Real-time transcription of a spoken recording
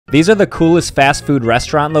These are the coolest fast food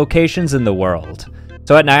restaurant locations in the world.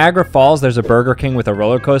 So at Niagara Falls, there's a Burger King with a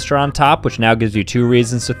roller coaster on top, which now gives you 2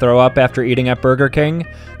 reasons to throw up after eating at Burger King.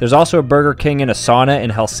 There's also a Burger King and a sauna in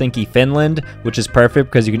Helsinki, Finland, which is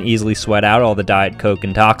perfect because you can easily sweat out all the Diet Coke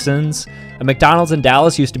and toxins. A McDonald's in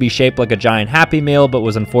Dallas used to be shaped like a giant Happy Meal, but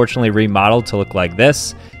was unfortunately remodeled to look like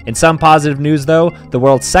this. In some positive news though, the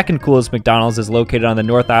world's second coolest McDonald's is located on the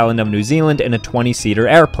North Island of New Zealand in a 20-seater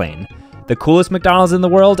airplane. The coolest McDonald's in the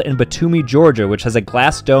world in Batumi, Georgia, which has a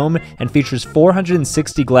glass dome and features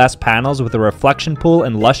 460 glass panels with a reflection pool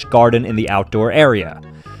and lush garden in the outdoor area.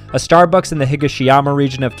 A Starbucks in the Higashiyama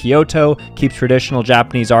region of Kyoto keeps traditional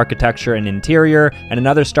Japanese architecture and interior, and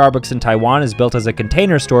another Starbucks in Taiwan is built as a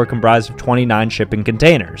container store comprised of 29 shipping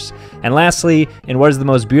containers. And lastly, in what is the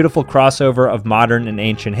most beautiful crossover of modern and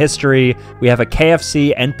ancient history, we have a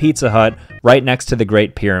KFC and Pizza Hut right next to the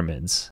Great Pyramids.